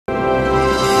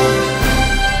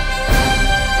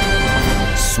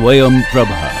Swayam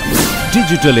Prabha.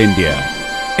 Digital India.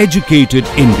 Educated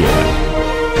India.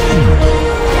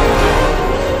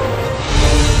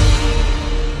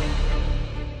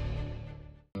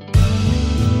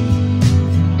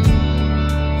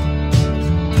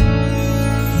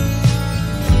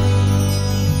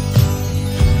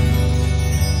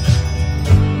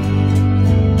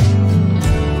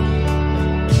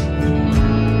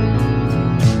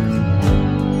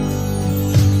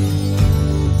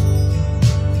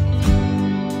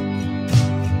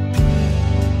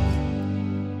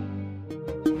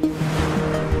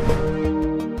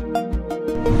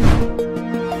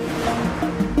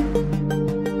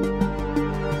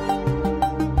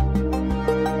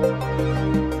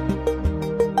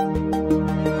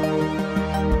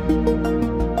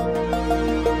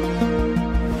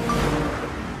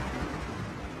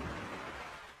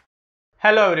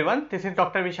 Hello everyone, this is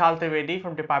Dr. Vishal Trivedi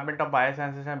from Department of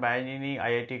Biosciences and Bioengineering,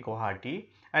 IIT Guwahati.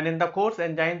 And in the course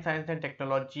Enzyme Science and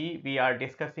Technology, we are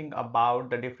discussing about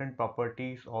the different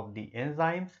properties of the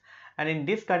enzymes. And in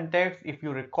this context, if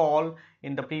you recall,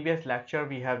 in the previous lecture,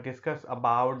 we have discussed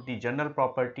about the general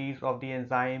properties of the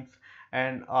enzymes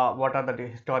and what are the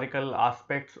historical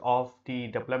aspects of the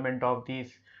development of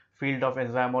this field of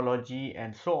enzymology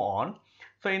and so on.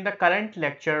 So in the current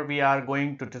lecture, we are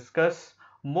going to discuss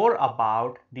more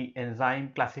about the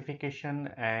enzyme classification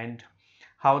and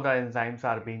how the enzymes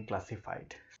are being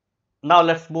classified. Now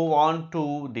let's move on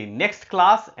to the next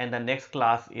class, and the next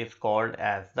class is called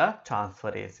as the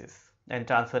transferases, and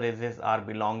transferases are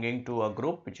belonging to a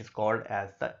group which is called as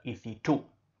the EC2.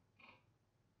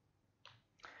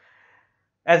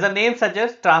 As the name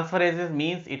suggests, transferases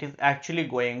means it is actually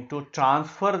going to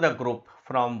transfer the group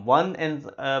from one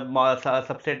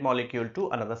substrate molecule to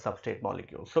another substrate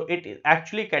molecule. So it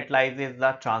actually catalyzes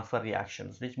the transfer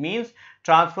reactions, which means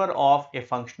transfer of a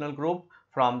functional group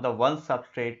from the one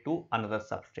substrate to another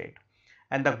substrate.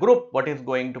 And the group what is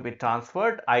going to be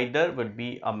transferred either would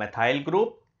be a methyl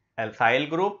group, alkyl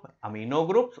group, amino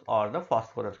groups, or the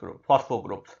phosphorus group, phospho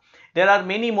groups. There are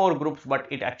many more groups, but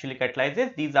it actually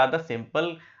catalyzes. These are the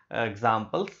simple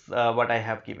examples what I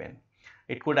have given.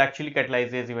 It could actually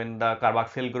catalyzes even the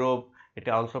carboxyl group. It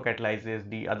also catalyzes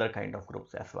the other kind of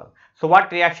groups as well. So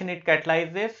what reaction it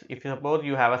catalyzes? If you suppose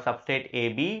you have a substrate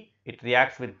AB, it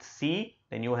reacts with C,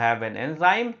 then you have an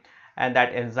enzyme, and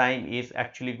that enzyme is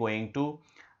actually going to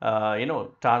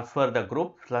transfer the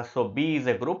group. So B is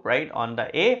a group, right, on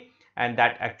the A, and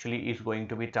that actually is going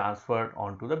to be transferred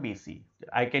onto the BC.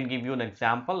 I can give you an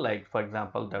example, like for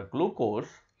example the glucose,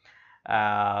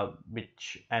 and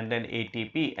then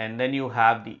ATP, and then you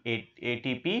have the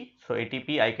ATP. So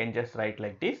ATP I can just write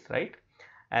like this, right,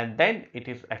 and then it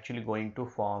is actually going to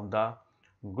form the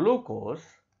glucose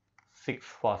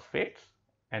 6-phosphates,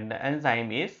 and the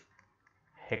enzyme is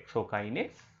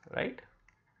hexokinase, right,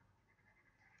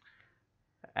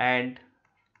 and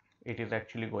it is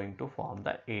actually going to form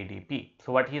the ADP.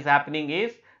 So what is happening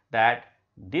is that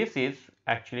this is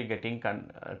actually getting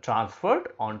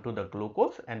transferred onto the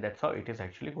glucose, and that's how it is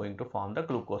actually going to form the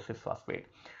glucose 6-phosphate.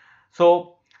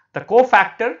 So the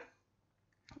cofactors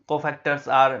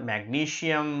are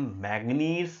magnesium,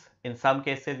 manganese. In some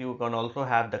cases you can also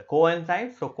have the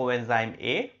coenzymes. So coenzyme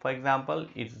A, for example,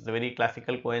 is a very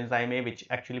classical coenzyme A which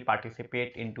actually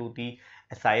participate into the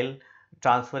acyl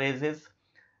transferases.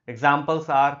 Examples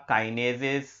are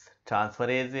kinases,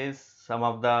 transferases, some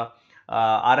of the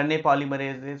RNA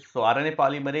polymerases. So RNA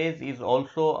polymerase is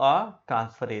also a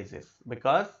transferases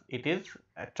because it is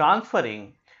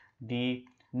transferring the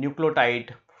nucleotide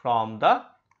from the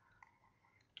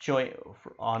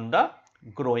on the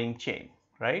growing chain,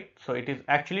 right? So it is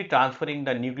actually transferring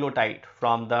the nucleotide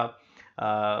from the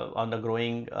on the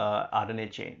growing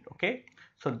RNA chain. Okay,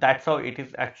 so that's how it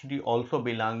is actually also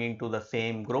belonging to the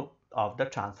same group of the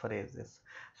transferases.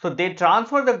 So they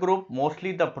transfer the group,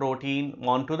 mostly the protein,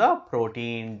 onto the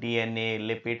protein, DNA,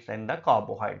 lipids, and the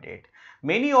carbohydrate.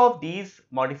 Many of these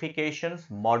modifications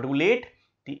modulate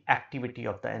the activity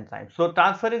of the enzyme. So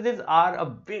transferases are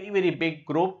a very big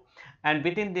group, and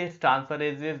within these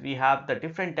transferases we have the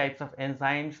different types of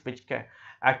enzymes which can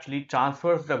actually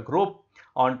transfers the group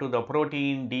onto the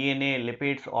protein, DNA,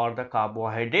 lipids, or the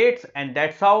carbohydrates, and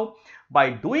that's how by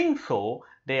doing so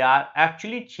they are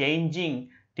actually changing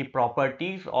the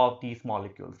properties of these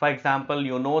molecules. For example,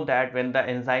 you know that when the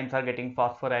enzymes are getting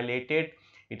phosphorylated,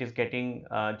 it is getting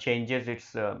changes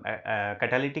its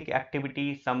catalytic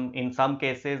activity. In some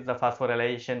cases the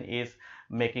phosphorylation is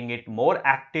making it more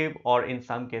active, or in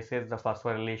some cases the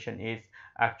phosphorylation is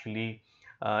actually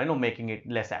making it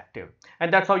less active.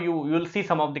 And that's how you will see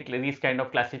some of these kind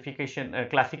of classification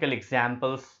classical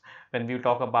examples when we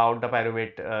talk about the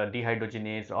pyruvate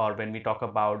dehydrogenase, or when we talk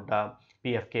about the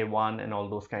PFK1 and all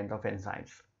those kinds of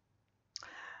enzymes.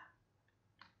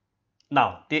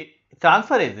 Now, the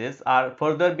transferases are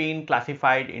further being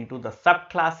classified into the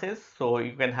subclasses. So,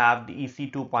 you can have the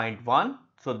EC2.1.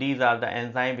 So, these are the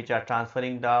enzymes which are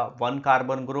transferring the 1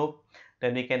 carbon group.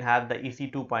 Then we can have the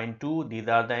EC2.2. These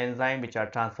are the enzymes which are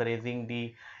transferring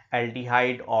the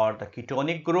aldehyde or the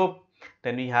ketonic group.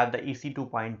 Then we have the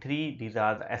EC2.3. These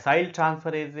are the acyl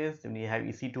transferases. Then we have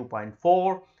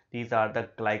EC2.4. These are the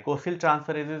glycosyl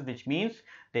transferases, which means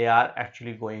they are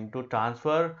actually going to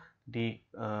transfer the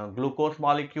glucose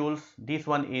molecules. This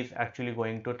one is actually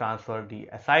going to transfer the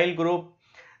acyl group.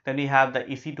 Then we have the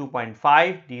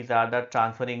EC2.5. These are the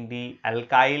transferring the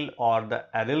alkyl or the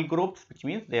aryl groups, which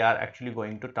means they are actually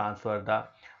going to transfer the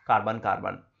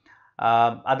carbon-carbon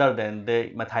other than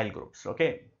the methyl groups.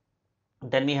 Okay.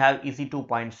 Then we have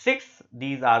EC2.6.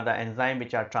 These are the enzymes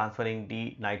which are transferring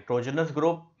the nitrogenous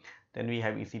group. Then we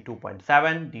have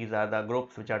EC2.7. These are the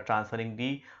groups which are transferring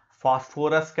the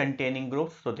phosphorus containing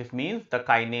groups. So, this means the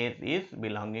kinase is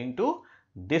belonging to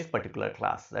this particular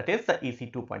class, that is the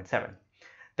EC2.7.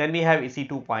 Then we have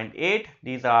EC2.8.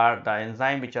 These are the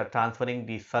enzymes which are transferring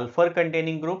the sulfur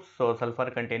containing groups. So,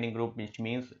 sulfur containing group, which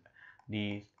means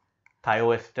the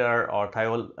thioester or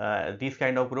thiol, these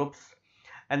kind of groups.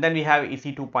 And then we have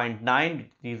EC2.9.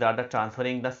 These are the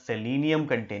transferring the selenium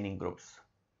containing groups.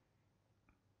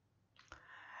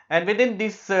 And within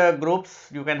these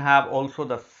groups, you can have also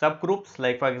the subgroups,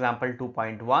 like for example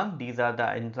 2.1. These are the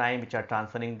enzymes which are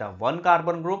transferring the 1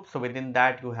 carbon group. So, within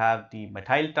that you have the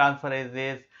methyl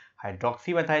transferases,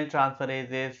 hydroxymethyl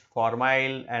transferases,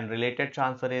 formyl and related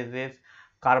transferases,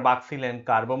 carboxyl and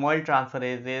carbamoyl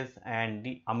transferases, and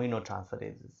the amino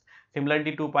transferases.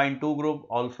 Similarly, 2.2 group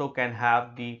also can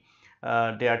have the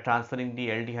they are transferring the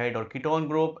aldehyde or ketone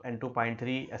group, and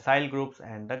 2.3 acyl groups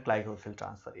and the glycosyl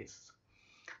transferase.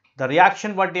 The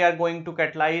reaction what they are going to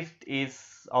catalyze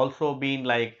is also being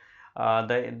like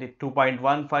the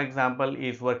 2.1, for example,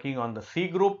 is working on the C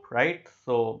group, right?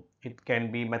 So, it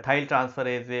can be methyl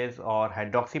transferases or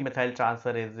hydroxymethyl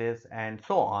transferases and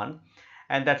so on,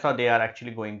 and that's how they are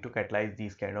actually going to catalyze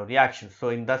these kind of reactions. So,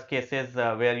 in those cases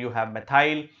where you have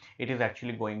methyl, it is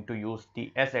actually going to use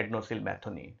the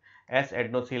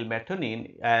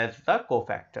S-adenosylmethionine as the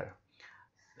cofactor.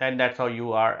 And that's how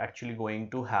you are actually going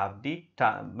to have the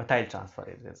methyl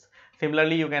transferases.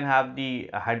 Similarly, you can have the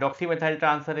hydroxymethyl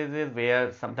transferases,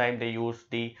 where sometimes they use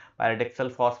the pyridoxal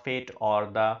phosphate or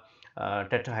the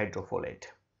tetrahydrofolate.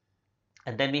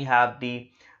 And then we have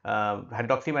the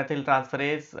hydroxymethyl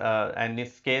transferase, and in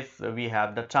this case we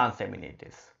have the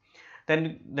transaminase.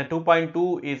 Then the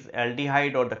 2.2 is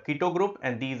aldehyde or the keto group,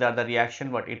 and these are the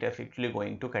reaction what it is actually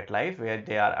going to catalyze, where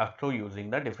they are also using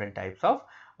the different types of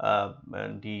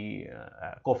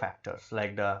cofactors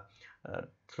like the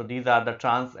so these are the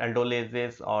trans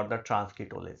aldolases or the trans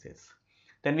ketolases.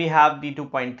 Then we have the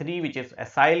 2.3, which is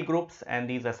acyl groups, and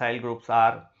these acyl groups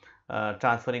are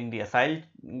transferring the acyl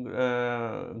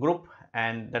group,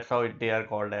 and that's how they are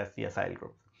called as the acyl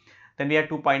groups. Then we have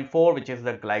 2.4, which is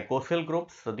the glycosyl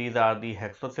groups. So, these are the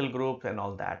hexosyl groups and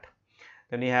all that.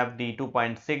 Then we have the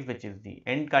 2.6, which is the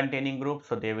end containing group.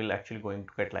 So, they will actually going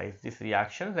to catalyze these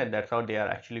reactions, and that's how they are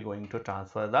actually going to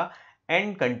transfer the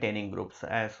end containing groups.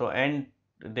 So,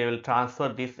 they will transfer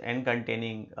this end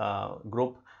containing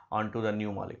group onto the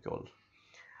new molecule.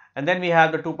 And then we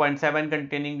have the 2.7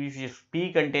 containing, which is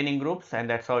P containing groups, and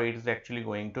that's how it is actually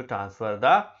going to transfer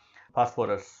the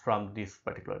phosphorus from this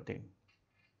particular thing.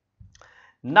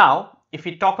 Now, if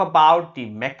we talk about the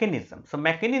mechanism, so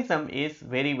mechanism is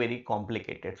very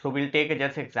complicated. So, we will take a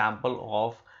just example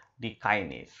of the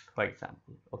kinase, for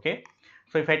example. Okay.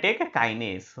 So, if I take a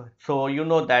kinase, so you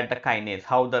know that the kinase,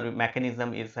 how the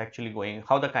mechanism is actually going,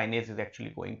 how the kinase is actually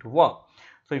going to work.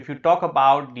 So, if you talk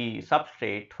about the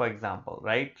substrate, for example,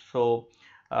 right. So,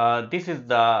 this is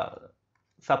the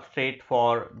substrate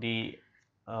for the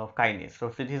kinase. So,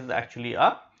 this is actually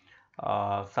a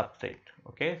substrate.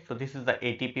 Okay. So, this is the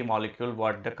ATP molecule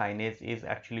what the kinase is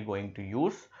actually going to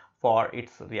use for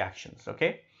its reactions.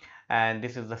 Okay. And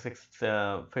this is the sixth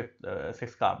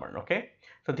carbon. Okay.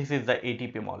 So, this is the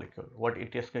ATP molecule what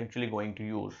it is actually going to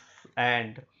use,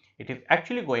 and it is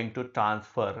actually going to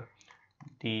transfer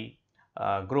the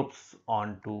groups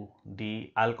onto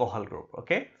the alcohol group.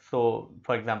 Okay. So,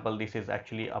 for example, this is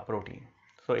actually a protein.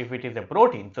 So, if it is a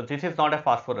protein, so this is not a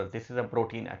phosphorus, this is a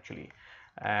protein actually,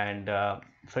 and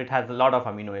so it has a lot of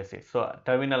amino acids. So,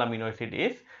 terminal amino acid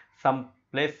is some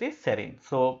place is serine.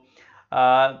 So,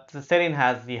 the serine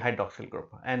has the hydroxyl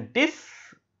group, and this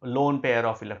lone pair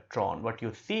of electron what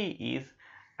you see is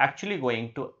actually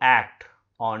going to act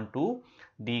onto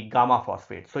the gamma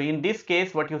phosphate. So in this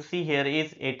case, what you see here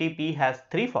is ATP has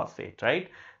 3 phosphate, right?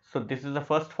 So this is the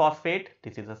first phosphate,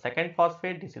 this is the second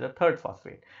phosphate, this is the third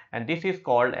phosphate, and this is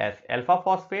called as alpha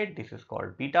phosphate, this is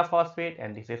called beta phosphate,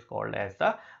 and this is called as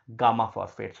the gamma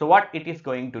phosphate. So what it is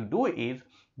going to do is,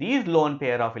 these lone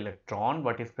pair of electron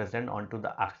what is present onto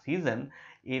the oxygen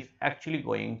is actually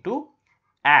going to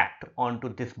act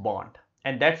onto this bond,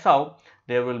 and that's how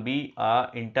there will be a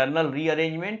internal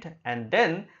rearrangement, and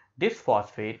then this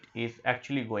phosphate is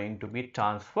actually going to be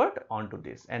transferred onto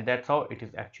this, and that's how it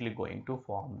is actually going to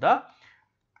form the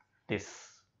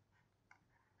this.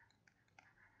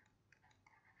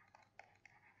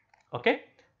 Okay,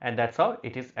 and that's how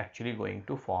it is actually going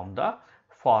to form the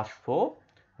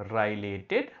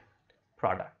phosphorylated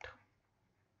product.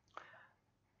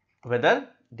 Whether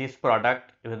this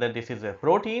product, whether this is a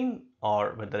protein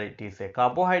or whether it is a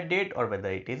carbohydrate or whether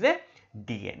it is a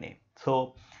DNA.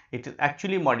 So it is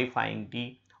actually modifying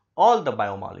all the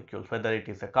biomolecules, whether it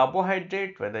is a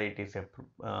carbohydrate, whether it is a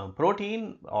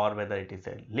protein, or whether it is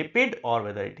a lipid, or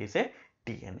whether it is a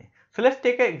DNA. So let's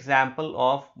take an example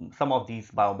of some of these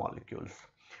biomolecules.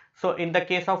 So in the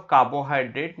case of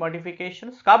carbohydrate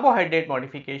modifications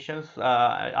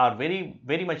are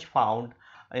very much found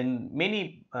in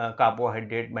many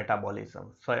carbohydrate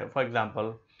metabolism. So for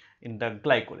example, in the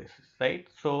glycolysis, right?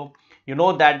 So you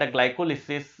know that the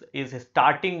glycolysis is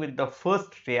starting with the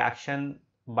first reaction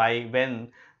by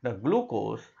when the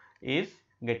glucose is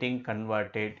getting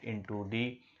converted into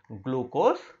the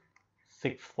glucose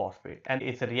 6-phosphate, and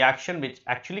it's a reaction which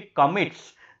actually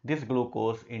commits this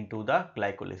glucose into the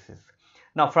glycolysis.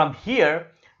 Now from here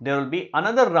there will be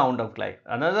another round of the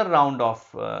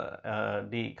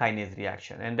kinase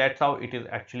reaction, and that's how it is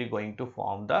actually going to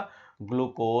form the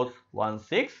glucose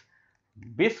 1,6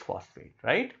 bisphosphate,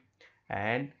 right?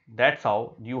 And that's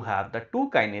how you have the two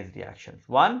kinase reactions,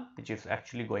 one which is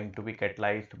actually going to be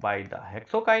catalyzed by the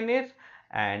hexokinase,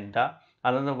 and the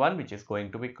another one which is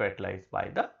going to be catalyzed by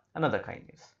the another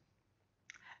kinase.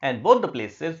 And both the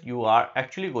places you are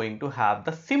actually going to have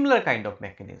the similar kind of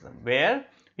mechanism, where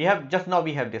we have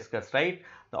discussed, right?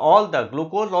 All the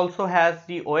glucose also has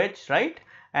the OH, right?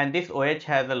 And this OH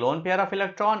has a lone pair of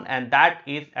electron, and that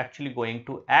is actually going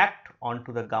to act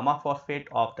onto the gamma phosphate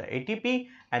of the ATP,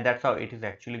 and that's how it is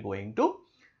actually going to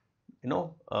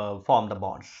form the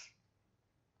bonds.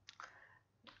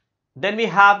 Then we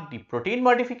have the protein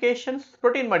modifications.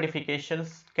 Protein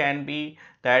modifications can be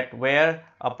that where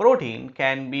a protein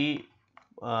can be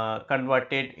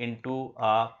converted into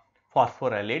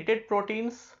phosphorylated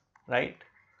proteins, right?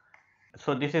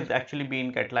 So this is actually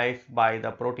being catalyzed by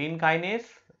the protein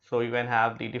kinase. So you can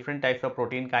have the different types of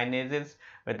protein kinases,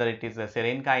 whether it is a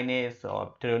serine kinase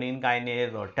or threonine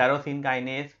kinase or tyrosine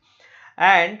kinase,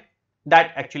 and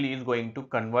that actually is going to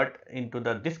convert into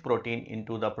this protein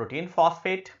into the protein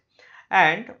phosphate.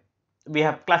 And we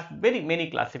have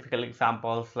many classical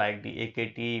examples like the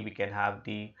AKT. We can have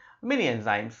the many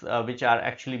enzymes which are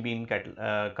actually being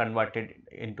converted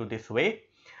into this way,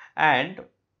 and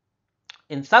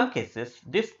in some cases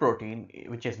this protein,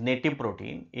 which is native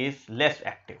protein, is less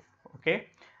active, okay,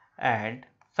 and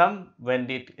some when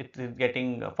it is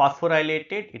getting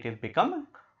phosphorylated, it is become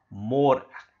more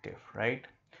active, right?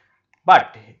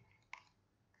 But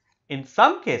in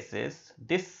some cases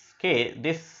this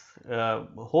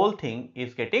whole thing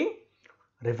is getting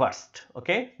reversed,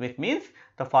 okay, which means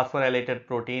the phosphorylated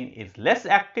protein is less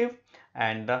active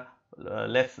and the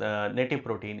native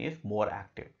protein is more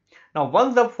active. Now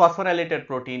once the phosphorylated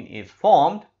protein is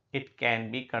formed, it can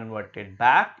be converted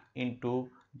back into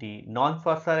the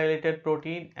non-phosphorylated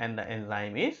protein, and the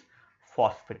enzyme is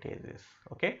phosphatases,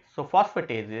 okay. So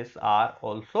phosphatases are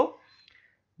also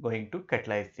going to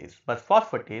catalyze this, but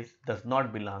phosphatase does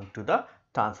not belong to the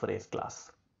transferase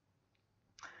class.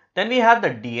 Then we have the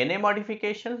DNA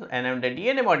modifications, and the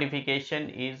DNA modification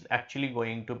is actually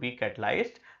going to be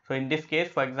catalyzed. So in this case,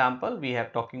 for example, we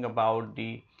have talking about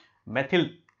the methyl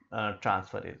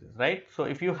transferases, right? So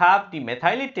if you have the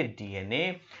methylated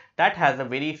DNA, that has a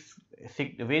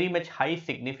very much high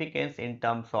significance in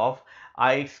terms of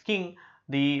asking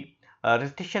the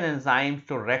restriction enzymes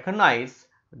to recognize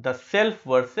the self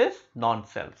versus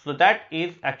non-self. So that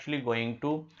is actually going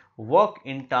to work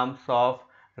in terms of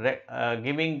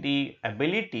giving the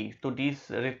ability to these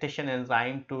restriction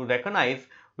enzyme to recognize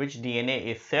which DNA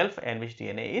is self and which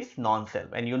DNA is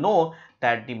non-self. And you know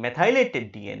that the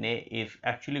methylated DNA is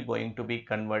actually going to be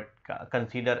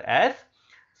considered as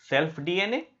self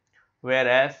DNA,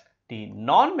 whereas the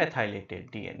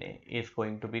non-methylated DNA is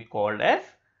going to be called as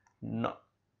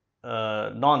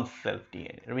non-self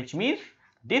DNA, which means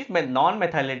this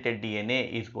non-methylated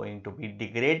DNA is going to be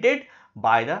degraded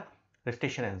by the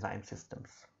restriction enzyme systems.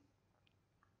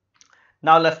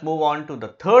 Now let's move on to the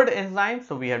third enzyme.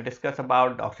 So we have discussed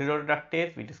about the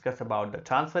oxidoreductase, we discussed about the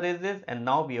transferases, and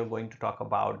now we are going to talk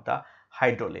about the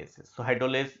hydrolases. So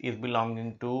hydrolase is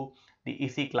belonging to the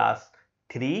EC class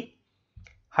 3.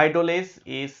 Hydrolase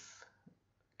is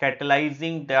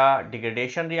catalyzing the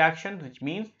degradation reaction, which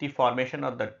means the formation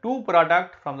of the two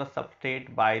product from the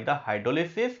substrate by the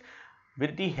hydrolysis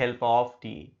with the help of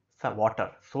the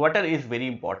water. So water is very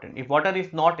important. If water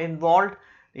is not involved,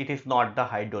 it is not the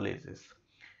hydrolysis.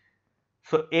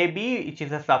 So AB, which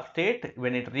is a substrate,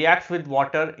 when it reacts with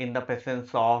water in the presence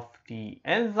of the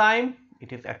enzyme,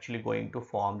 it is actually going to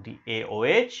form the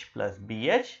AOH plus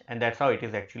BH, and that's how it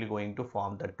is actually going to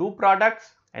form the two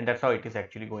products, and that's how it is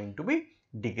actually going to be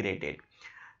degraded.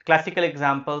 Classical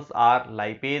examples are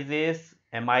lipases,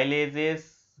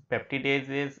 amylases,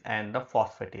 peptidases, and the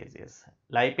phosphatases.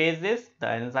 Lipases, the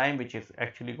enzyme which is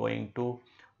actually going to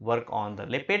work on the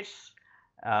lipids.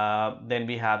 Then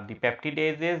we have the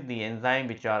peptidases, the enzyme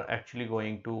which are actually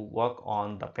going to work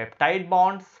on the peptide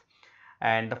bonds,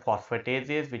 and the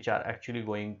phosphatases which are actually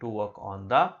going to work on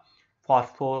the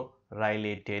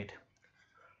phosphorylated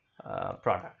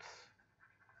products.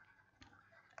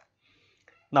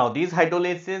 Now these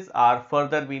hydrolases are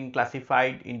further being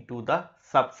classified into the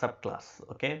subclass.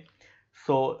 Okay,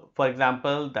 so for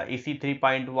example, the EC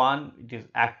 3.1, it is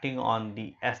acting on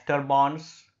the ester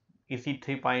bonds. EC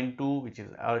 3.2, which is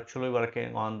actually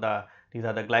working on these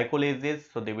are the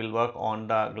glycolases, so they will work on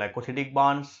the glycosidic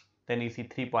bonds. Then EC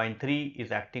 3.3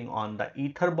 is acting on the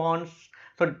ether bonds.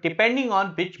 So depending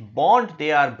on which bond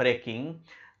they are breaking,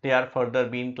 they are further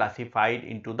being classified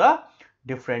into the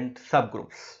different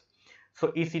subgroups.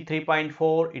 So EC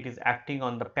 3.4, it is acting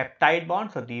on the peptide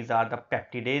bond, so these are the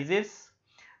peptidases.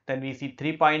 Then we see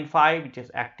 3.5, which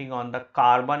is acting on the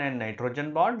carbon and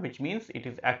nitrogen bond, which means it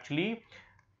is actually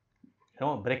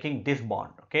breaking this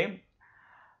bond. Okay,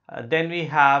 then we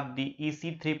have the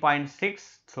EC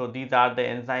 3.6, so these are the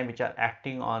enzymes which are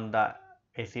acting on the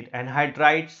acid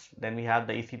anhydrides. Then we have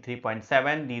the EC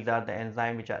 3.7, these are the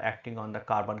enzymes which are acting on the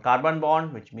carbon-carbon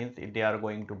bond, which means they are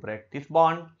going to break this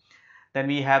bond. Then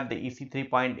we have the EC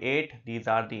 3.8, these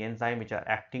are the enzymes which are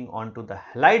acting onto the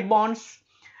halide bonds.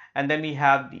 And then we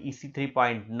have the EC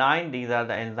 3.9, these are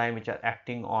the enzymes which are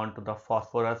acting onto the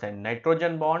phosphorus and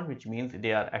nitrogen bond, which means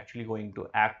they are actually going to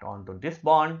act onto this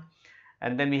bond.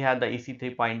 And then we have the EC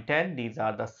 3.10, these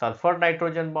are the sulfur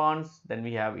nitrogen bonds. Then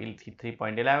we have EC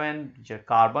 3.11, which are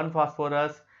carbon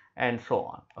phosphorus, and so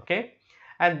on. Okay,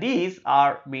 and these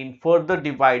are being further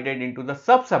divided into the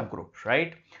subgroups,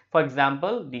 right? For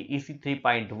example, the EC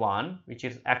 3.1, which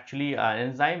is actually an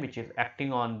enzyme which is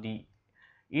acting on the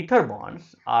ether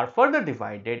bonds, are further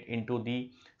divided into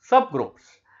the subgroups.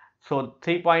 So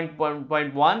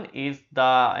 3.1.1 is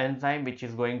the enzyme which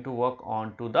is going to work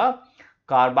on to the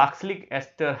carboxylic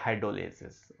ester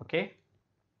hydrolases. Okay,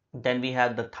 then we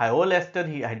have the thiol ester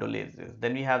hydrolases,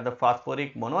 then we have the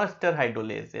phosphoric monoester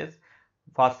hydrolases,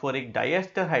 phosphoric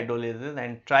diester hydrolases,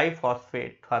 and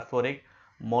triphosphate phosphoric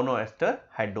monoester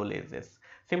hydrolases.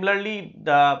 Similarly,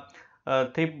 the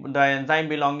enzyme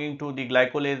belonging to the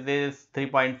glycolases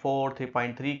 3.4,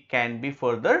 3.3 can be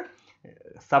further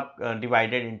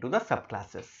divided into the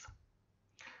subclasses.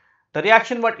 The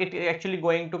reaction what it is actually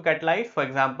going to catalyze, for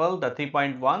example, the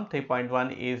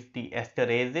 3.1 is the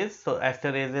esterases. So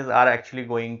esterases are actually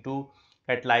going to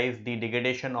catalyze the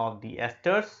degradation of the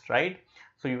esters, right?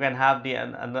 So you can have the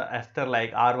another ester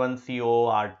like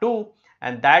R1CO, R2,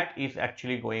 and that is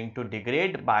actually going to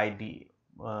degrade by the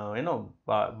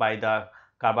by the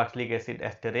carboxylic acid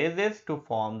esterases to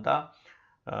form the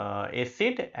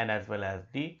acid and as well as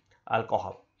the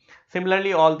alcohol.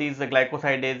 Similarly, all these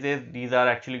glycosidases, these are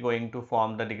actually going to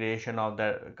form the degradation of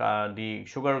the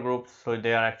sugar groups, so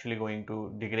they are actually going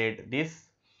to degrade this.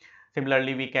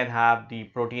 Similarly, we can have the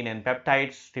protein and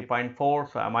peptides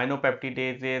 3.4, so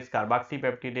aminopeptidases,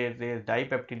 carboxypeptidases,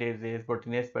 dipeptidases,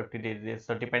 proteinase peptidases.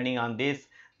 So depending on this,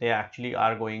 they actually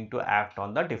are going to act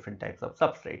on the different types of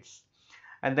substrates.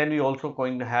 And then we also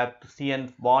going to have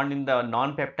CN bond in the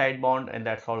non-peptide bond, and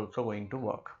that's also going to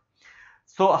work.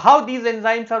 So how these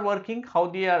enzymes are working, how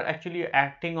they are actually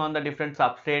acting on the different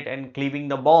substrate and cleaving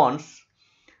the bonds.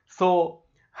 So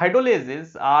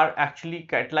hydrolases are actually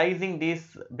catalyzing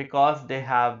this because they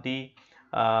have the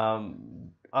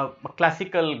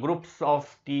classical groups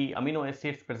of the amino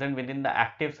acids present within the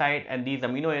active site, and these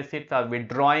amino acids are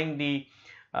withdrawing the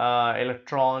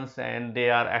electrons, and they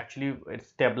are actually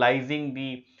stabilizing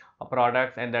the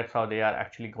products, and that's how they are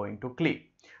actually going to cleave.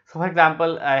 So for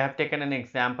example, I have taken an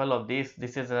example of this.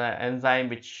 This is an enzyme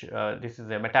which this is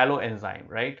a metalloenzyme,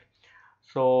 right?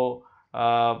 So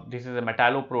this is a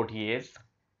metalloprotease,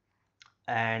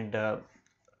 and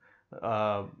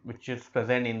which is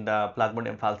present in the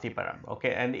Plasmodium falciparum,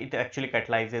 okay, and it actually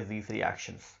catalyzes these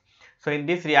reactions. So in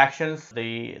these reactions,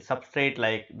 the substrate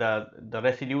like the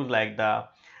residues like the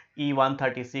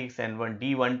E136 and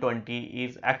D120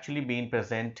 is actually being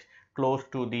present close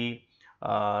to the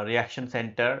reaction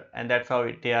center, and that's how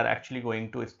they are actually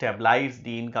going to stabilize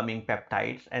the incoming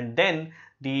peptides, and then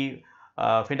the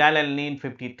phenylalanine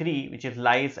 53, which is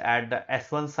lies at the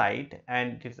S1 site,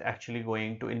 and it is actually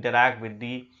going to interact with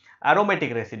the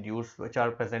aromatic residues which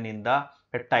are present in the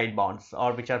peptide bonds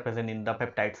or which are present in the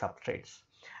peptide substrates.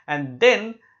 And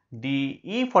then the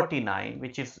E49,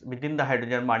 which is within the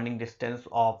hydrogen bonding distance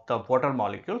of the water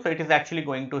molecule. So it is actually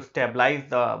going to stabilize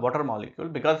the water molecule,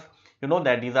 because you know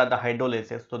that these are the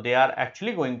hydrolases. So they are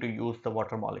actually going to use the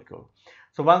water molecule.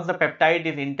 So once the peptide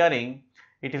is entering,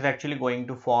 it is actually going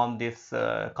to form this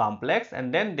complex,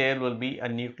 and then there will be a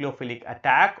nucleophilic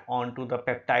attack onto the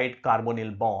peptide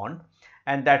carbonyl bond,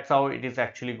 and that's how it is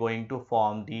actually going to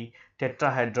form the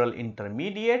tetrahedral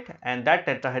intermediate, and that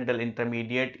tetrahedral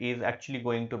intermediate is actually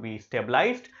going to be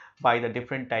stabilized by the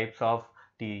different types of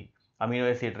the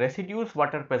amino acid residues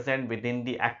what are present within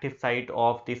the active site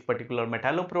of this particular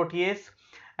metalloprotease,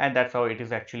 and that's how it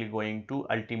is actually going to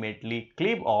ultimately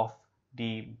cleave off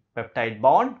the peptide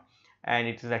bond, and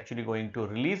it is actually going to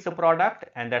release the product,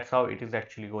 and that's how it is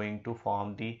actually going to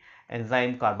form the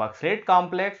enzyme carboxylate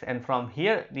complex. And from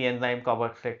here the enzyme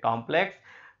carboxylate complex,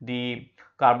 the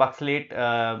carboxylate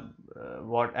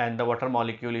and the water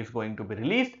molecule is going to be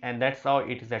released, and that's how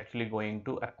it is actually going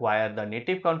to acquire the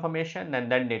native conformation,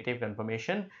 and that native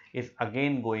conformation is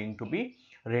again going to be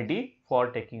ready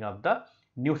for taking up the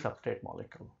new substrate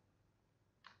molecule.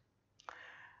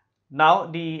 Now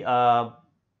the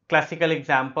classical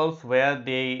examples where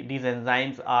these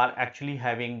enzymes are actually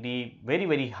having the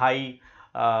very high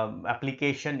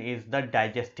application is the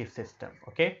digestive system,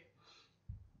 okay.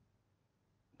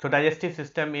 So digestive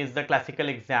system is the classical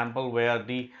example where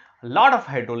the lot of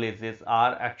hydrolases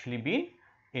are actually being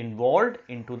involved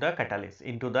into the catalysis,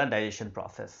 into the digestion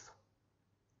process.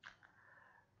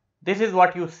 This is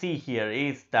what you see here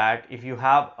is that if you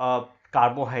have a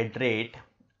carbohydrate,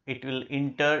 it will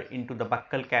enter into the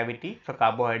buccal cavity. So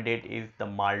carbohydrate is the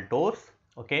maltose,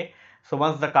 okay. So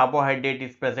once the carbohydrate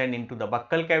is present into the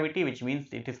buccal cavity, which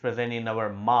means it is present in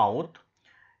our mouth,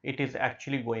 it is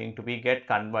actually going to be get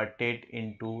converted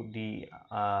into the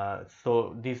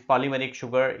so this polymeric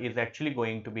sugar is actually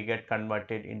going to be get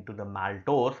converted into the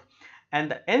maltose, and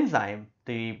the enzyme,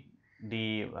 the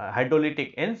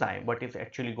hydrolytic enzyme what is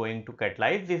actually going to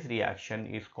catalyze this reaction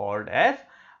is called as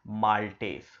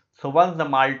maltase. So once the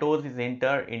maltose is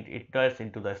enters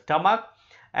into the stomach,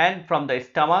 and from the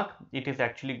stomach it is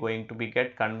actually going to be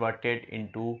get converted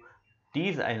into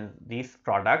these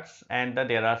products, and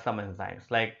there are some enzymes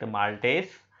like the maltase,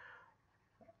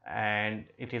 and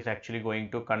it is actually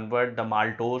going to convert the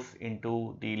maltose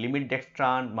into the limit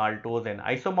dextran, maltose and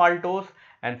isomaltose,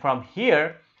 and from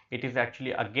here it is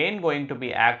actually again going to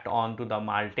be act on to the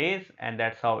maltase, and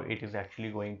that's how it is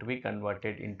actually going to be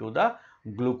converted into the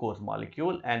glucose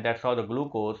molecule, and that's how the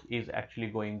glucose is actually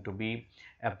going to be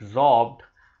absorbed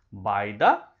by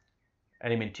the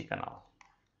alimentary canal.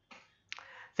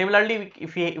 Similarly,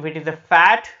 if it is a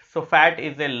fat, so fat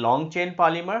is a long chain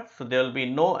polymer, so there will be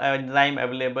no enzyme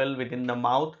available within the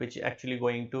mouth which is actually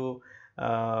going to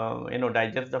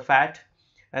digest the fat,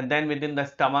 and then within the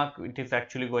stomach it is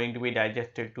actually going to be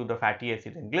digested to the fatty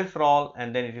acid and glycerol,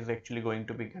 and then it is actually going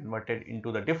to be converted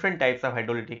into the different types of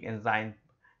hydrolytic enzyme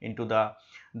into the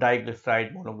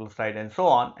diglyceride, monoglyceride and so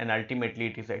on, and ultimately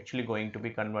it is actually going to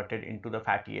be converted into the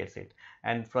fatty acid,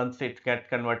 and once it gets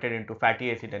converted into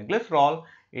fatty acid and glycerol,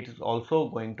 it is also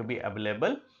going to be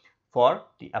available for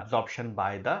the absorption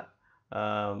by the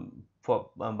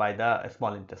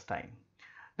small intestine.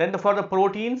 Then for the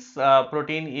proteins,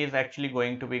 protein is actually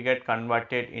going to be get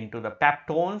converted into the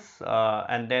peptones,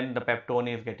 and then the peptone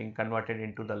is getting converted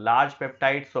into the large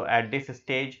peptides. So at this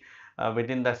stage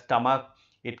within the stomach,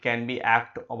 it can be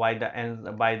act by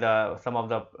the some of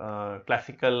the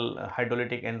classical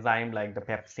hydrolytic enzyme like the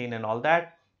pepsin and all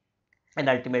that, and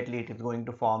ultimately it is going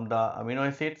to form the amino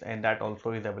acids, and that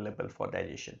also is available for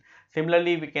digestion.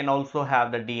 Similarly, we can also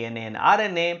have the DNA and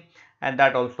RNA, and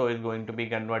that also is going to be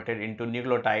converted into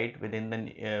nucleotide within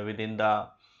the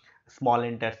small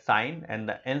intestine, and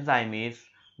the enzyme is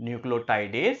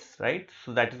nucleotidase, right.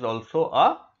 So that is also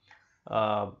a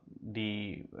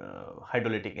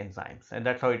hydrolytic enzymes, and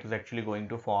that's how it is actually going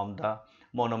to form the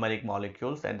monomeric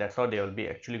molecules, and that's how they will be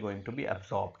actually going to be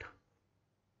absorbed.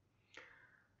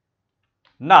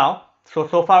 Now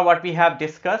So far what we have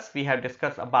discussed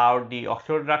about the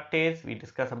oxidoreductase, we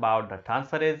discussed about the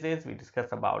transferases, we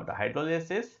discussed about the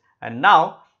hydrolases, and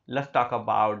now let's talk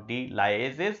about the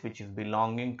lyases, which is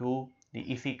belonging to the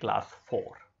EC class 4.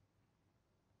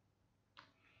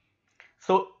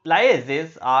 So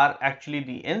lyases are actually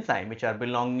the enzyme which are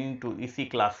belonging to EC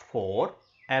class 4,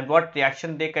 and what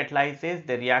reaction they catalyzes?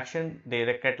 The reaction they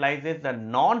catalyzes the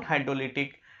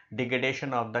non-hydrolytic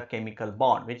degradation of the chemical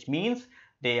bond, which means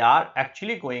they are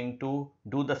actually going to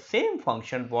do the same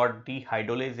function what the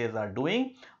hydrolases are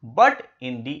doing, but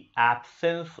in the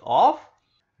absence of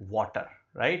water,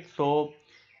 right? So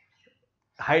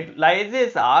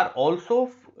lyases are also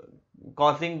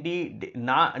causing the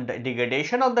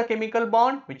degradation of the chemical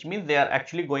bond, which means they are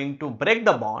actually going to break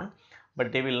the bond,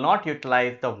 but they will not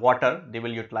utilize the water, they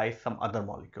will utilize some other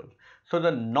molecule. So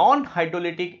the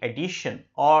non-hydrolytic addition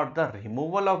or the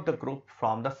removal of the group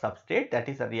from the substrate, that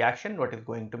is a reaction what is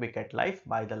going to be catalyzed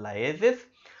by the lyases.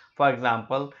 For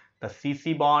example, the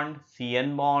CC bond,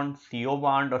 CN bond, CO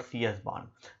bond or CS bond.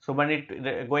 So when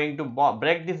it going to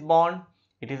break this bond,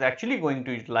 it is actually going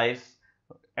to utilize,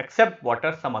 except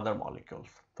water, some other molecules.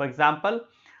 For example,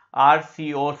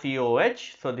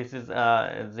 RCOCOH. So this is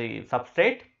the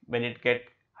substrate. When it get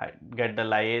the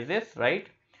lyases, right,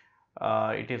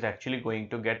 it is actually going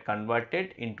to get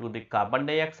converted into the carbon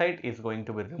dioxide, is going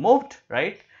to be removed,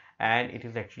 right, and it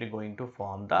is actually going to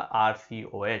form the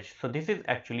RCOH. So this is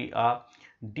actually a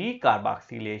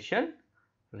decarboxylation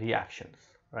reactions,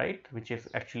 right, which is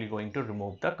actually going to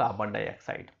remove the carbon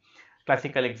dioxide.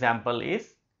 Classical example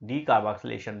is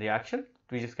decarboxylation reaction,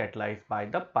 which is catalyzed by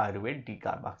the pyruvate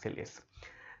decarboxylase.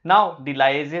 Now the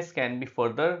lyases can be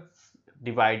further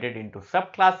divided into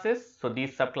subclasses. So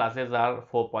these subclasses are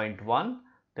 4.1,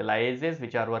 the lyases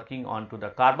which are working on to the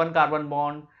carbon-carbon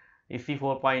bond, EC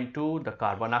 4.2 the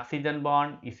carbon-oxygen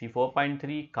bond, EC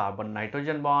 4.3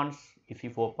 carbon-nitrogen bonds,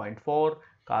 EC 4.4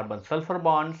 carbon-sulfur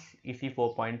bonds, EC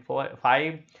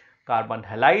 4.5 carbon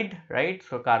halide, right,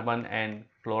 so carbon and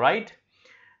chloride.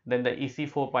 Then the EC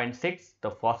 4.6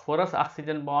 the phosphorus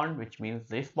oxygen bond, which means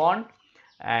this bond,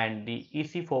 and the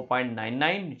EC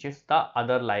 4.99 which is the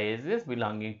other lyases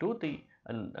belonging to the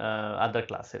other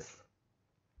classes.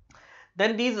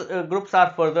 Then these groups are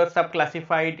further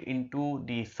subclassified into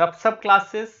the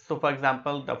subclasses. So for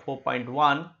example, the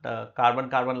 4.1 the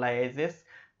carbon-carbon lyases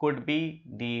could be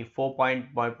the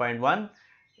 4.1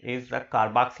 is the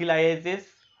carboxy lyases,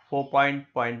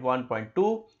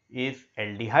 4.1.2 is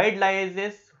aldehyde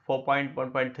lyases,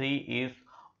 4.1.3 is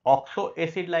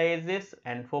oxoacid lyases,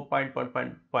 and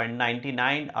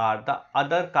 4.1.99 are the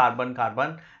other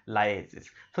carbon-carbon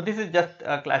lyases. So this is just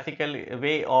a classical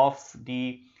way of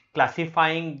the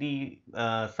classifying the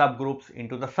subgroups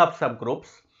into the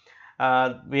subgroups.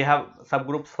 We have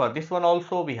subgroups for this one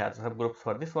also, we have subgroups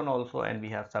for this one also, and we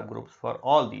have subgroups for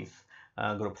all these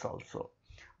groups also.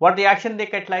 What reaction they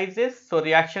catalyzes? So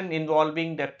reaction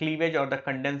involving the cleavage or the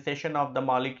condensation of the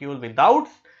molecule without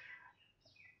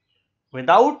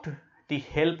the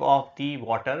help of the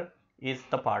water is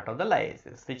the part of the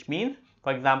lyases, which means,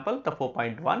 for example, the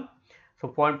 4.1. So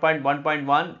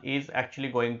 4.1.1 is actually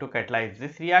going to catalyze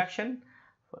this reaction.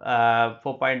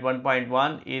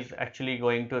 4.1.1 is actually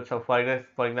going to, so for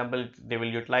example, they will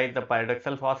utilize the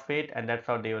pyridoxal phosphate, and that's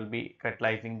how they will be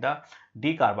catalyzing the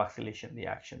decarboxylation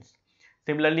reactions.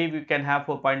 Similarly, we can have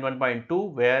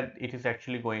 4.1.2 where it is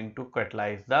actually going to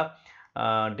catalyze the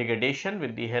degradation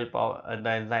with the help of the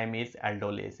enzyme is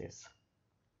aldolases.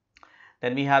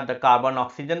 Then we have the carbon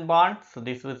oxygen bond. So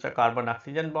this is a carbon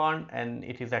oxygen bond, and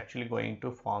it is actually going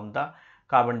to form the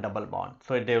carbon double bond.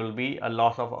 So there will be a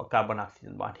loss of a carbon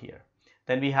oxygen bond here.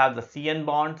 Then we have the CN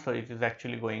bond. So it is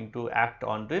actually going to act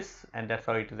on this, and that's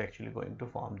how it is actually going to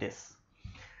form this.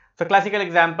 So classical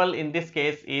example in this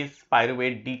case is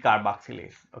pyruvate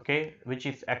decarboxylase, okay, which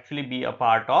is actually be a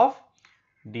part of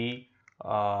the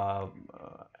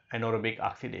anaerobic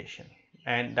oxidation,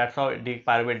 and that's how the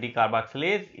pyruvate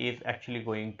decarboxylase is actually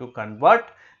going to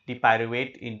convert the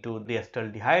pyruvate into the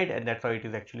acetaldehyde, and that's how it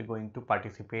is actually going to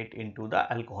participate into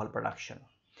the alcohol production.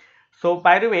 So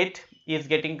pyruvate is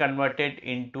getting converted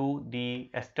into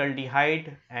the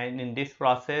acetaldehyde, and in this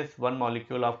process one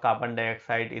molecule of carbon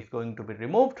dioxide is going to be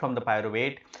removed from the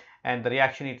pyruvate, and the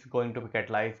reaction is going to be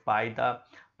catalyzed by the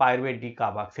pyruvate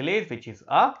decarboxylase, which is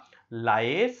a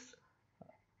lyase.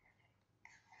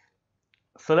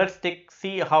 So let's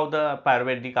see how the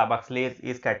pyruvate decarboxylase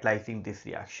is catalyzing these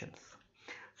reactions.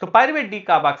 So pyruvate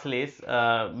decarboxylase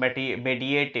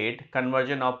mediated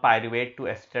conversion of pyruvate to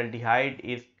acetaldehyde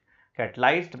is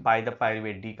catalyzed by the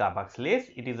pyruvate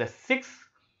decarboxylase. It is a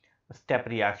 6-step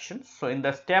reaction. So in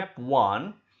the step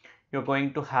 1, you're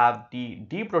going to have the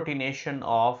deprotonation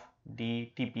of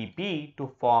the TPP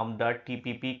to form the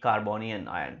TPP carbonium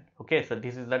ion. Okay, so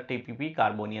this is the TPP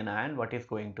carbonium ion what is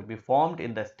going to be formed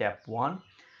in the step 1.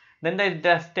 Then there is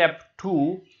the step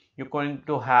 2, you're going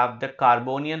to have the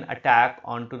carbonium attack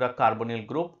onto the carbonyl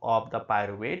group of the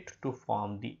pyruvate to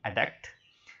form the adduct.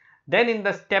 Then in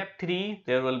the step 3,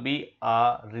 there will be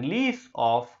a release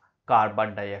of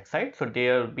carbon dioxide. So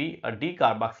there will be a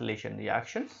decarboxylation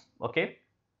reactions. Okay.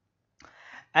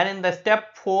 And in the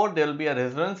step 4, there will be a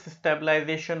resonance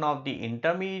stabilization of the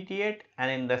intermediate,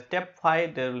 and in the step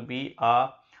 5, there will be a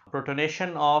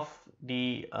protonation of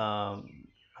the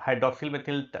hydroxyl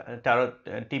methyl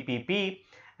TPP,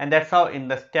 and that's how in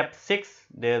the step 6,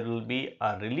 there will be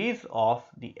a release of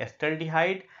the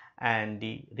acetaldehyde and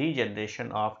the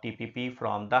regeneration of TPP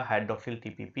from the hydroxyl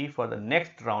TPP for the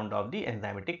next round of the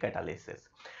enzymatic catalysis.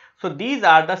 So these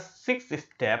are the 6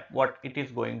 steps what it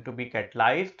is going to be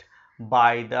catalyzed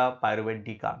by the pyruvate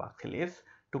decarboxylase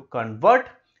to convert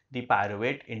the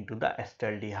pyruvate into the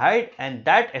acetaldehyde, and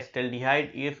that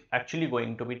acetaldehyde is actually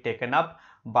going to be taken up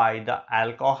by the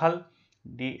alcohol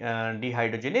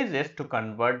dehydrogenases to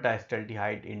convert the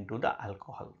acetaldehyde into the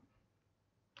alcohol.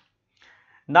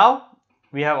 Now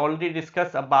we have already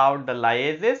discussed about the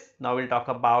lyases. Now we will talk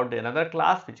about another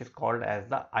class which is called as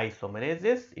the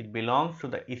isomerases. It belongs to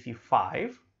the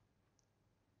EC5.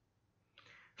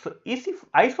 So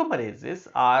isomerases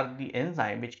are the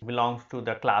enzyme which belongs to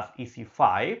the class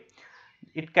EC5.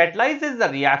 It catalyzes the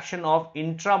reaction of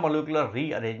intramolecular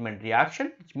rearrangement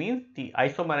reaction, which means the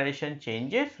isomerization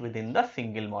changes within the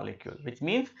single molecule, which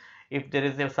means if there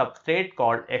is a substrate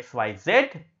called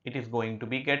XYZ, it is going to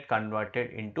be get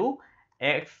converted into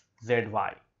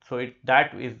XZY. So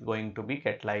that is going to be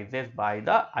catalyzed by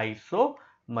the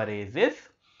isomerases.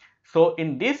 So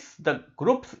in this, the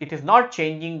groups, it is not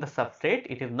changing the substrate,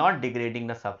 it is not degrading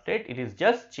the substrate, it is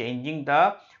just changing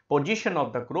the position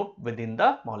of the group within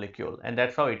the molecule, and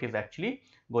that's how it is actually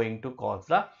going to cause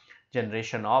the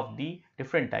generation of the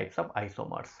different types of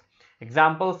isomers.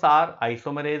 Examples are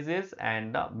isomerases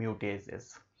and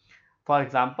mutases. For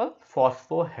example,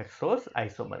 phosphohexose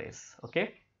isomerase.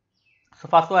 Okay. So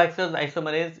phosphohexose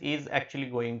isomerase is actually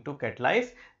going to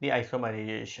catalyze the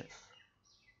isomerizations.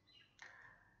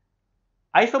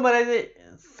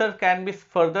 Isomerization can be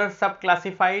further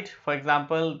subclassified. For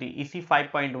example, the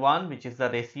EC5.1, which is the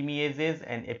racemases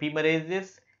and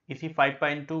epimerases,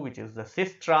 EC5.2, which is the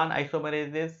cis-tran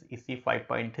isomerases,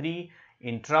 EC5.3,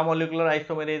 intramolecular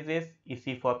isomerases,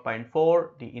 EC4.4,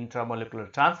 the intramolecular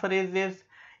transferases,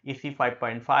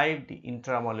 EC5.5, the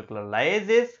intramolecular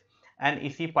lyases, and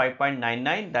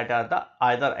EC5.99, that are the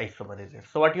other isomerases.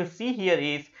 So what you see here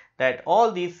is that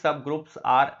all these subgroups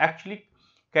are actually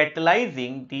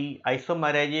catalyzing the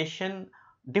isomerization,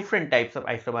 different types of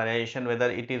isomerization,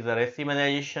 whether it is the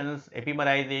racemerizations,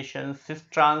 epimerizations,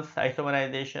 cis-trans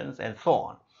isomerizations, and so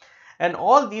on. And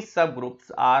all these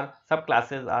subgroups are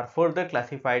subclasses are further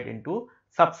classified into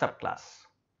subclass.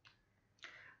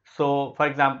 So for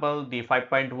example, the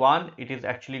 5.1, it is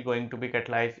actually going to be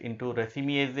catalyzed into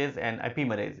racemases and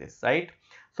epimerases, right?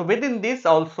 So within this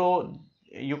also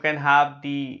you can have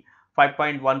the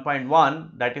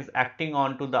 5.1.1, that is acting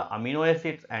on to the amino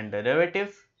acids and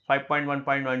derivatives.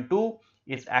 5.1.12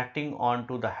 is acting on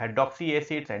to the hydroxy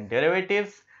acids and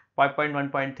derivatives.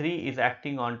 5.1.3 is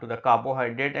acting on to the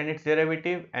carbohydrate and its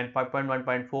derivative, and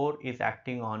 5.1.4 is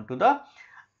acting on to the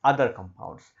other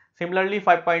compounds. Similarly,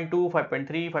 5.2,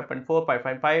 5.3, 5.4,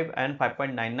 5.5 and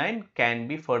 5.99 can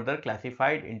be further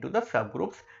classified into the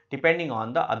subgroups depending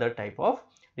on the other type of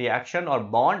reaction or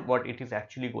bond what it is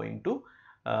actually going to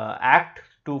act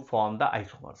to form the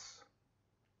isomers.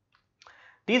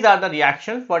 These are the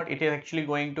reactions what it is actually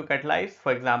going to catalyze.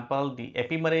 For example, the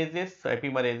epimerases. So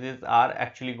epimerases are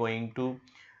actually going to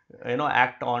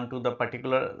act on to the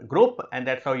particular group, and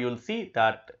that's how you will see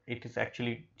that it is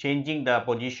actually changing the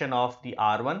position of the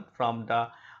R1 from the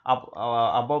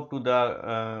above to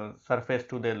the surface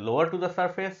to the lower to the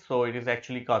surface. So it is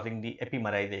actually causing the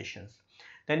epimerizations.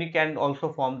 Then you can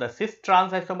also form the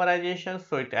cis-trans isomerizations.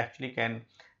 So it actually can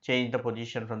change the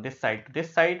position from this side to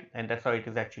this side, and that's how it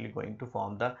is actually going to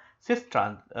form the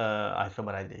cis-trans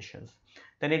isomerizations.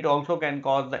 Then it also can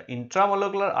cause the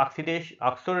intramolecular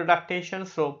oxidoreductation.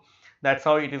 So that's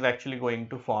how it is actually going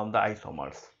to form the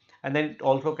isomers. And then it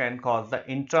also can cause the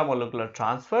intramolecular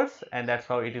transfers, and that's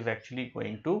how it is actually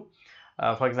going to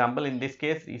for example, in this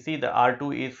case you see the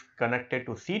R2 is connected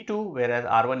to C2 whereas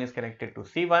R1 is connected to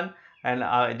C1,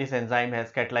 and this enzyme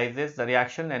has catalyzes the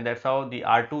reaction, and that's how the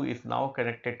R2 is now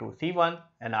connected to C1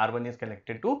 and R1 is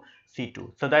connected to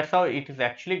C2. So that's how it is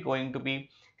actually going to be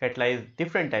catalyze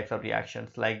different types of reactions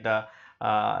like the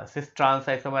cis trans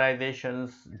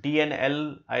isomerizations,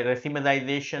 DNL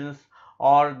racemizations,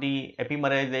 or the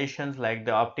epimerizations like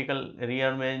the optical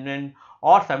rearrangement,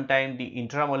 or sometimes the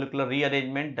intramolecular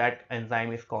rearrangement. That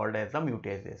enzyme is called as the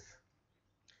mutases.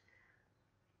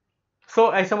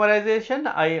 So, isomerization,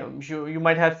 you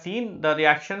might have seen the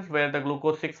reactions where the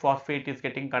glucose 6-phosphate is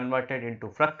getting converted into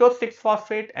fructose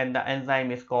 6-phosphate, and the enzyme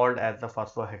is called as the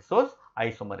phosphohexose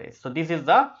isomerase. So, this is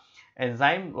the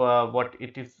enzyme what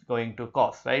it is going to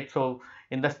cause, right. So,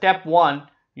 in the step 1,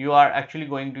 you are actually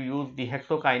going to use the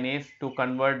hexokinase to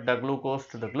convert the glucose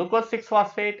to the glucose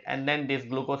 6-phosphate, and then this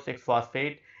glucose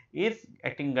 6-phosphate is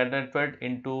getting converted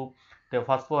into the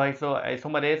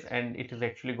phosphoisomerase, and it is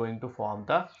actually going to form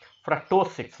the fructose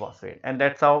 6-phosphate, and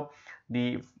that is how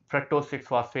the fructose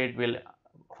 6-phosphate will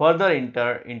further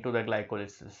enter into the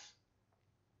glycolysis.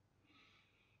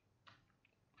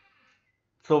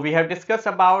 So, we have discussed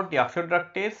about the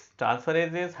oxidoreductase,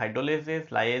 transferases, hydrolases,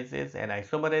 lyases and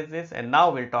isomerases, and now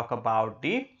we will talk about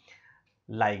the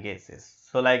ligases.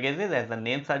 So, ligases, as the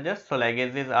name suggests, so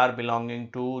ligases are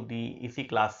belonging to the EC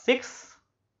class 6,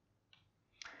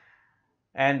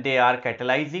 and they are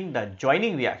catalyzing the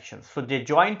joining reactions. So, they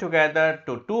join together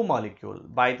to two molecules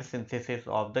by the synthesis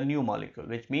of the new molecule,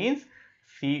 which means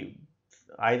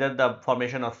either the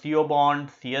formation of CO bond,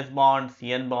 CS bond,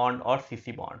 CN bond or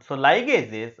CC bond. So,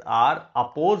 ligases are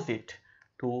opposite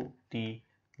to the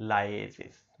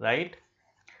lyases, right.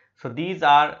 So, these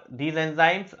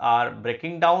enzymes are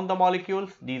breaking down the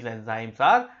molecules, these enzymes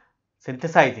are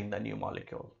synthesizing the new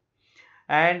molecule.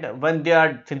 And when they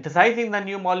are synthesizing the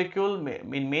new molecule,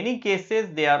 in many cases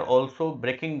they are also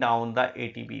breaking down the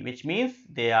ATP, which means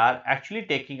they are actually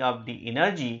taking up the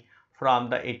energy from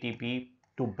the ATP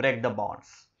to break the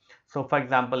bonds. So, for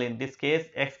example, in this case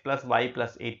X plus Y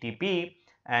plus ATP,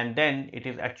 and then it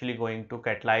is actually going to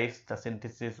catalyze the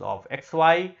synthesis of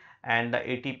XY, and the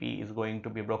ATP is going to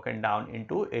be broken down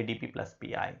into ADP plus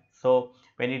PI. So,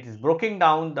 when it is breaking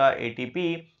down the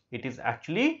ATP, it is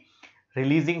actually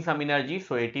releasing some energy.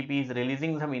 So, ATP is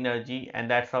releasing some energy, and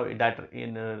that is how that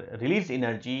released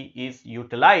energy is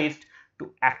utilized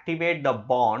to activate the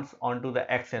bonds onto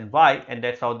the X and Y, and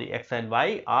that is how the X and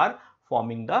Y are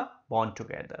forming the bond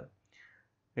together.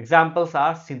 Examples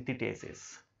are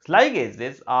synthetases.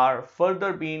 Ligases are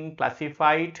further being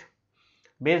classified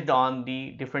based on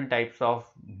the different types of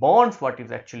bonds what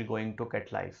is actually going to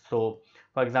catalyze. So,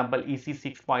 for example, EC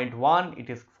 6.1, it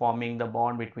is forming the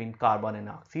bond between carbon and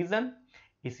oxygen.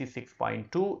 EC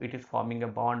 6.2, it is forming a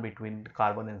bond between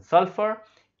carbon and sulfur.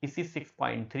 EC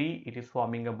 6.3, it is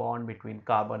forming a bond between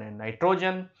carbon and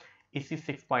nitrogen. EC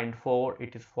 6.4,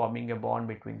 it is forming a bond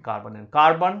between carbon and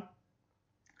carbon.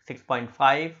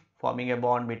 6.5, forming a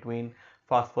bond between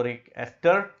phosphoric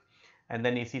ester, and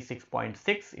then EC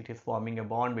 6.6, it is forming a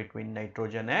bond between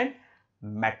nitrogen and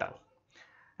metal.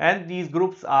 And these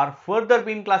groups are further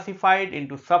being classified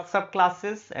into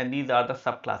subclasses, and these are the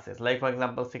subclasses. Like for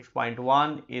example,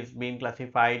 6.1 is being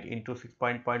classified into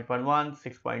 6.11,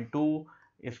 6.2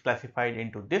 is classified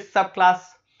into this subclass,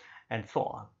 and so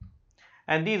on.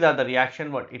 And these are the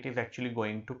reaction what it is actually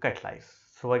going to catalyze.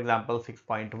 So, for example,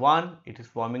 6.1, it is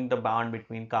forming the bond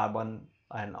between carbon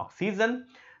and oxygen.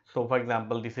 So, for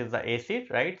example, this is the acid,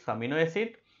 right, some amino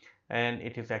acid, and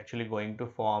it is actually going to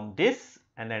form this,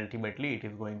 and ultimately it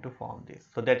is going to form this.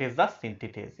 So, that is the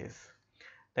synthetases.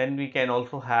 Then we can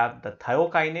also have the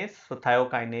thiokinase. So,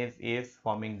 thiokinase is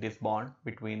forming this bond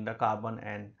between the carbon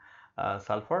and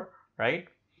sulfur, right.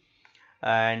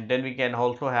 And then we can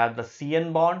also have the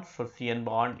CN bond. So, CN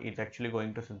bond is actually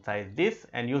going to synthesize this,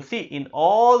 and you see in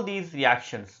all these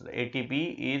reactions the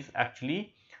ATP is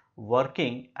actually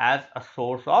working as a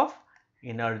source of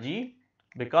energy,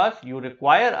 because you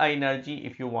require energy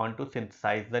if you want to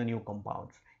synthesize the new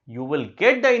compounds. You will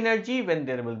get the energy when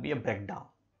there will be a breakdown.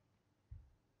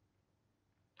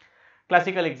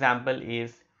 Classical example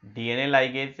is DNA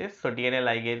ligases. So, DNA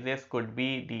ligases could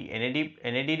be the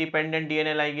NAD dependent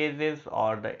DNA ligases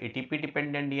or the ATP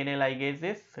dependent DNA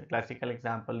ligases. So, classical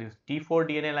example is T4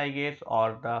 DNA ligase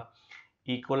or the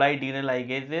E. coli DNA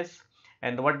ligases.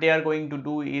 And what they are going to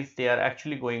do is they are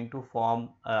actually going to form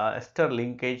ester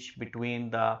linkage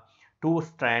between the two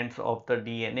strands of the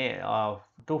DNA,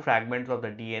 two fragments of the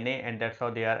DNA, and that is how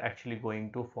they are actually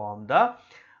going to form the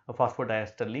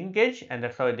phosphodiester linkage, and that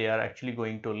is how they are actually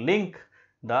going to link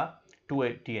the two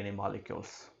DNA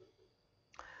molecules.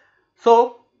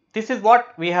 So, this is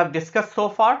what we have discussed so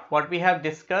far. What we have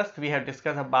discussed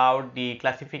about the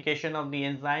classification of the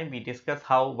enzyme. We discussed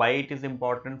why it is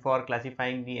important for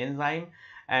classifying the enzyme,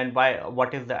 and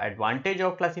what is the advantage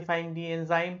of classifying the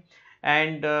enzyme.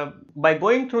 And by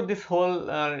going through this whole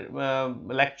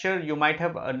lecture, you might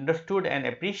have understood and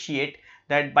appreciate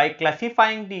that by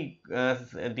classifying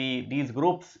these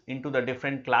groups into the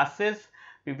different classes,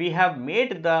 we have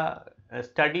made the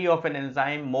study of an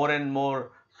enzyme more and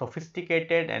more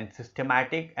sophisticated and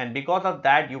systematic, and because of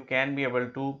that you can be able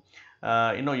to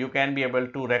you can be able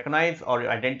to recognize or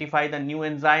identify the new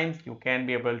enzymes. You can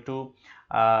be able to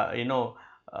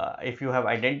if you have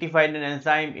identified an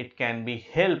enzyme, it can be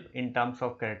help in terms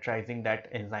of characterizing that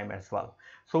enzyme as well.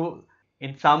 So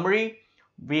in summary,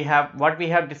 we have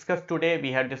discussed today.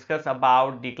 We have discussed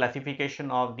about the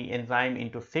classification of the enzyme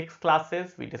into 6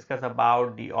 classes. We discussed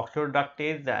about the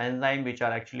oxidoreductase, the enzyme which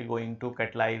are actually going to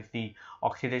catalyze the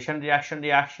oxidation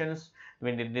reactions.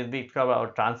 When it is discussed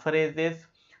about transferases.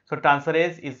 So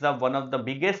transferase is the one of the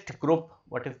biggest group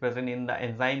what is present in the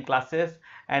enzyme classes,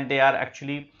 and they are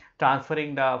actually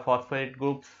transferring the phosphate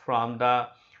groups from the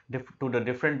to the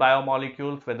different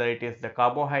biomolecules, whether it is the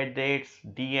carbohydrates,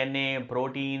 DNA,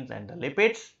 proteins, and the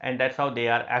lipids, and that's how they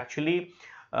are actually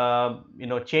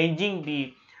changing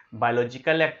the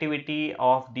biological activity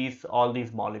of all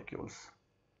these molecules.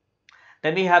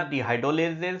 Then we have the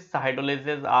hydrolases. The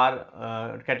hydrolases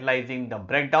are catalyzing the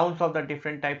breakdowns of the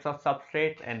different types of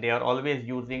substrates, and they are always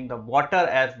using the water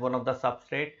as one of the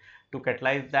substrate to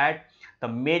catalyze that. The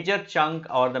major chunk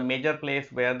or the major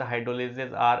place where the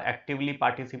hydrolases are actively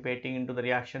participating into the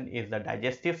reaction is the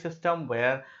digestive system,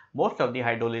 where most of the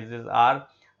hydrolases are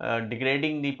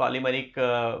degrading the polymeric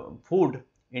food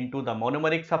into the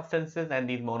monomeric substances, and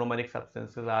these monomeric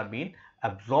substances are being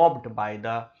absorbed by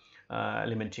the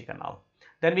alimentary canal.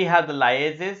 Then we have the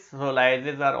lyases. So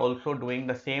lyases are also doing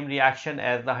the same reaction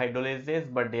as the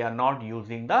hydrolases, but they are not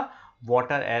using the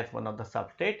water as one of the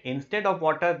substrate. Instead of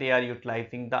water, they are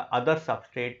utilizing the other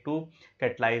substrate to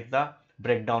catalyze the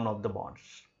breakdown of the bonds.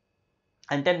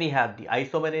 And then we have the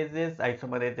isomerases.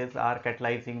 Isomerases are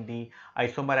catalyzing the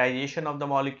isomerization of the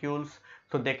molecules.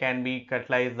 So they can be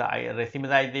catalyze the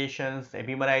racemerizations,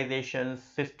 epimerizations,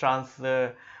 cis trans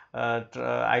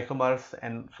isomers,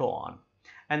 and so on.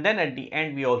 And then at the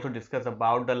end, we also discuss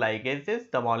about the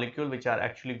ligases, the molecule which are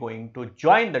actually going to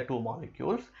join the two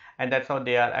molecules, and that's how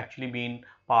they are actually being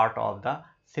part of the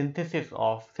synthesis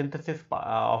of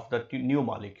the new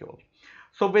molecule.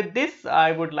 So with this,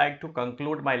 I would like to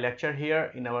conclude my lecture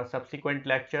here. In our subsequent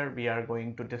lecture, we are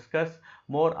going to discuss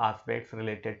more aspects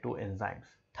related to enzymes.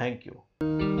 Thank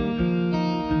you.